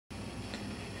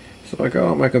So I got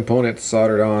all my components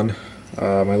soldered on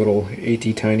my little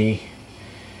AT Tiny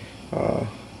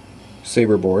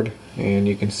Saber board, and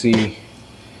you can see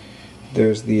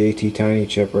there's the AT Tiny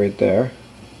chip right there,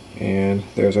 and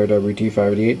there's our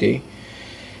WT588D.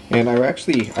 And I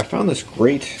found this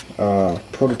great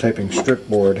prototyping strip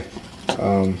board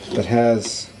that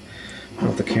has, I don't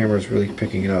know if the camera's really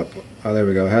picking it up. Oh, there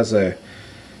we go. It has a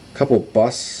couple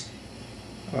bus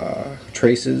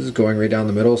traces going right down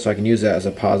the middle, so I can use that as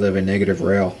a positive and negative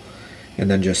rail, and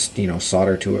then just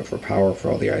solder to it for power for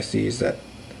all the ICs.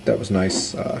 That was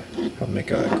nice. Help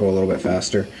make it go a little bit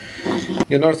faster.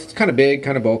 You'll notice it's kind of big,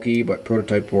 kind of bulky, but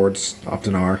prototype boards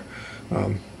often are.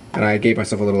 And I gave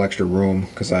myself a little extra room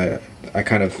because I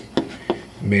kind of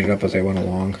made it up as I went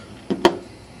along.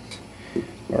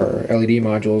 Our LED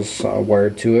modules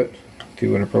wired to it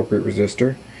through an appropriate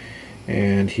resistor,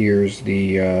 and here's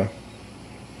the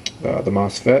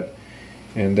MOSFET,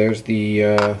 and there's the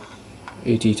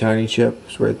AT Tiny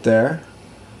chips right there,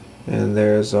 and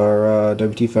there's our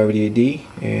WT588D,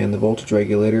 and the voltage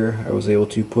regulator I was able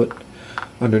to put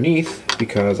underneath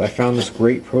because I found this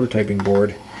great prototyping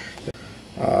board.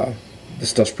 This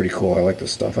stuff's pretty cool. I like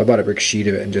this stuff. I bought a big sheet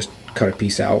of it and just cut a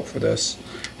piece out for this,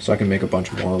 so I can make a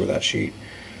bunch more with that sheet.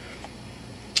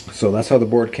 So that's how the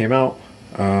board came out.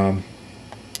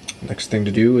 Next thing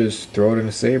to do is throw it in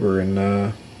a Saber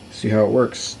and see how it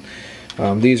works.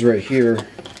 These right here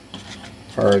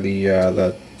are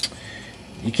the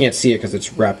you can't see it because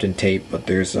it's wrapped in tape, but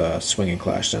there's a swing and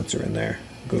clash sensor in there.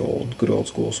 Good old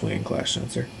school swing and clash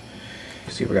sensor.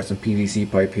 See, we got some PVC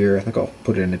pipe here. I think I'll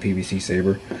put it in the PVC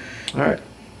Saber. Alright,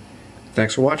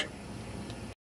 thanks for watching.